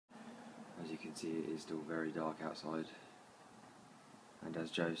can see, it is still very dark outside. And as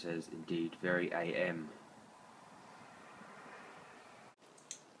Joe says, indeed, very AM.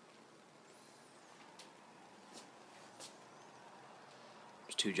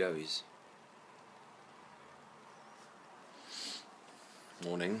 There's two Joeys.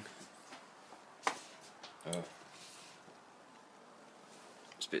 Morning. Oh.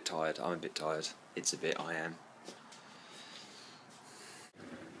 It's a bit tired. I'm a bit tired. It's a bit, I am.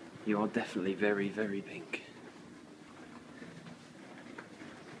 You are definitely very, very pink.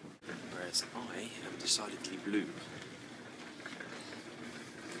 Whereas I am decidedly blue.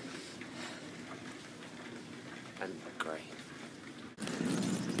 And grey.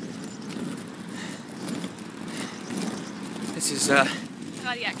 This is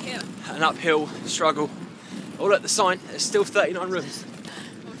Cardiac hill. an uphill struggle. Oh look, the sign, there's still 39 rooms.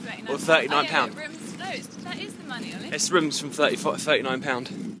 Or £39. Yeah, rooms, no, that is the money, Ollie. It's rooms from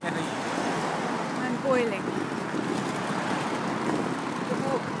 £39. I'm boiling. The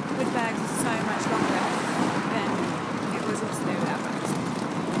walk with bags is so much longer than it was yesterday without bags.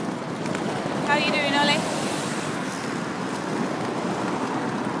 How are you doing, Ollie?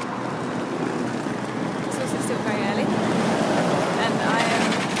 It's also still very early. And I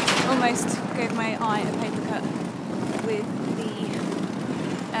almost gave my eye a paper cut with the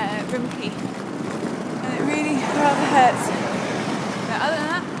room key. And it really rather hurts. But other than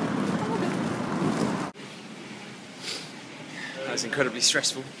that, I'm all good. That was incredibly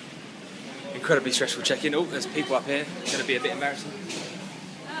stressful. Incredibly stressful check-in. Oh, there's people up here. It's going to be a bit embarrassing.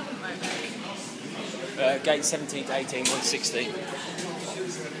 Gate 17 to 18, 160.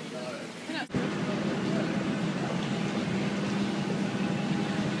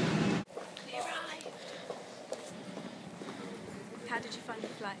 How did you find the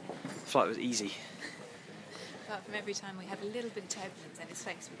flight? The flight was easy. Apart from every time we had a little bit of turbulence and his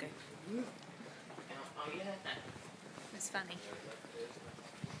face would go. It was funny.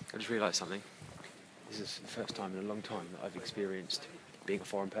 I just realised something. This is the first time in a long time that I've experienced being a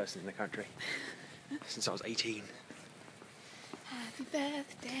foreign person in the country. Since I was 18. Happy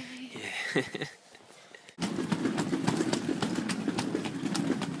birthday. Yeah.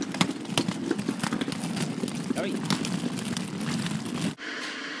 Hey.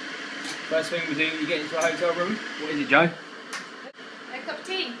 First thing we do, you get into a hotel room. What is it, Joe? A cup of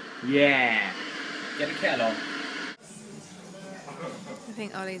tea. Yeah. Get the kettle on. I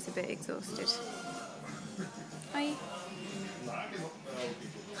think Ollie's a bit exhausted. Are you?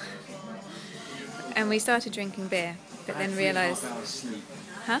 And we started drinking beer, but then realised... 3.5 hours sleep.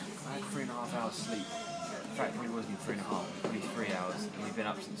 Huh? I had 3.5 hours sleep. In fact, it probably wasn't 3.5, probably 3 hours. And we've been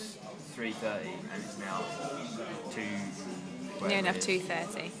up since 3:30 and it's now 2... Near enough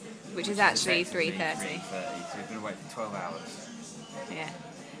 2:30, which is actually 3:30. 3:30, so we've been awake for 12 hours. Yeah.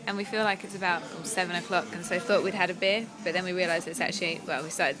 And we feel like it's about 7 o'clock, and so thought we'd had a beer, but then we realised it's actually... Well, we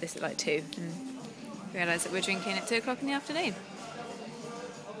started this at like 2, and realised that we're drinking at 2 o'clock in the afternoon.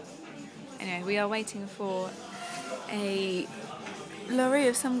 Anyway, we are waiting for a lorry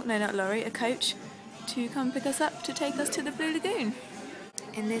of some... No, not lorry, a coach to come pick us up to take us to the Blue Lagoon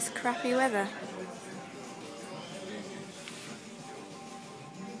in this crappy weather.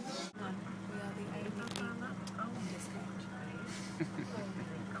 We are the only people on this coach.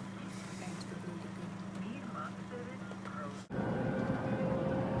 Going to the Blue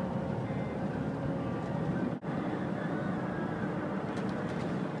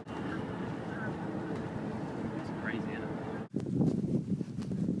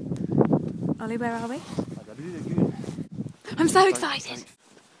Ollie, where are we? I'm so excited!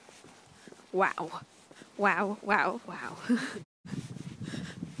 Wow. Wow, wow, wow.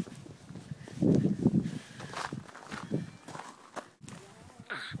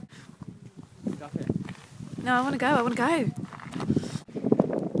 No, I want to go, I want to go.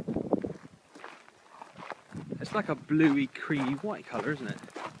 It's like a bluey, creamy white colour, isn't it?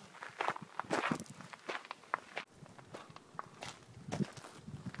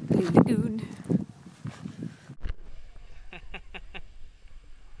 Blue Lagoon.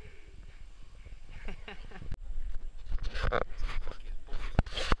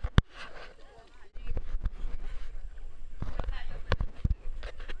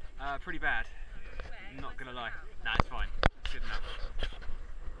 Pretty bad. Not gonna lie. Nah, it's fine. It's good enough.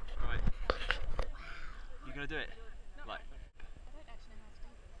 Right. You gonna do it? Like. I don't actually know how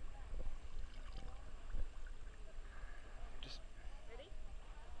to do Just. Ready?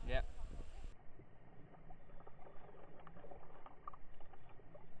 Yep.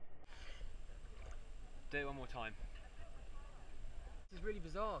 Do it one more time. This is really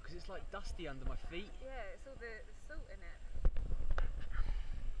bizarre because it's like dusty under my feet. Yeah, it's all the salt in it.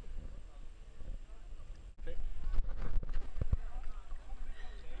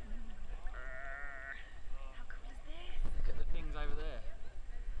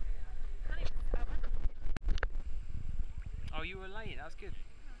 laying. That was good.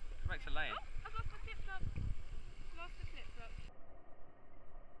 Right for laying. Oh, I've lost my flip-flop. Lost the flip-flop.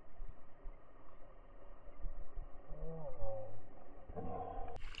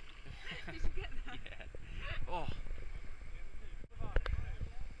 Did you get that? Yeah. Oh.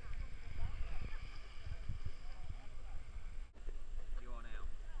 You are now.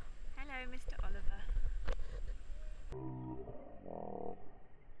 Hello, Mr. Oliver.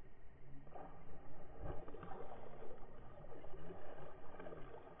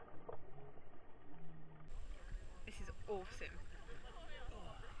 This is awesome.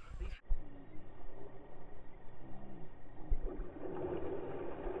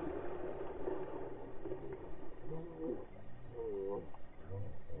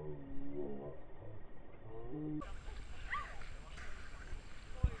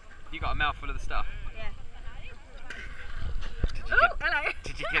 You got a mouthful of the stuff. Yeah. Hello.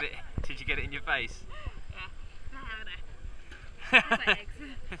 Did you get it? Did you get it in your face? Yeah. Tastes like eggs.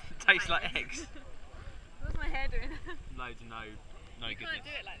 Tastes like eggs. What's my hair doing? Loads of no You goodness. can't do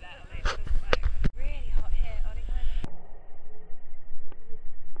it like that, Ollie. It doesn't work. Really hot here, Ollie.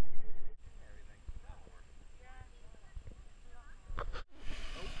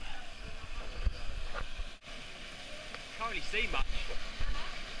 Can't really see much.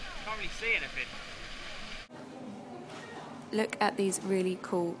 Can't really see anything. Look at these really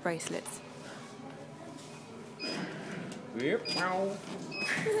cool bracelets.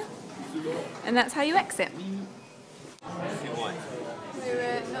 And that's how you exit. We're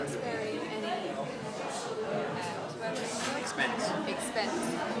not sparing any expense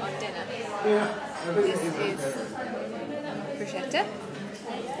on dinner. This is bruschetta.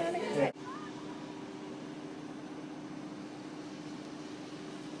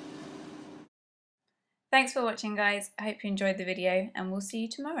 Thanks for watching, guys. I hope you enjoyed the video, and we'll see you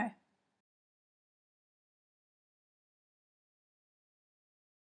tomorrow.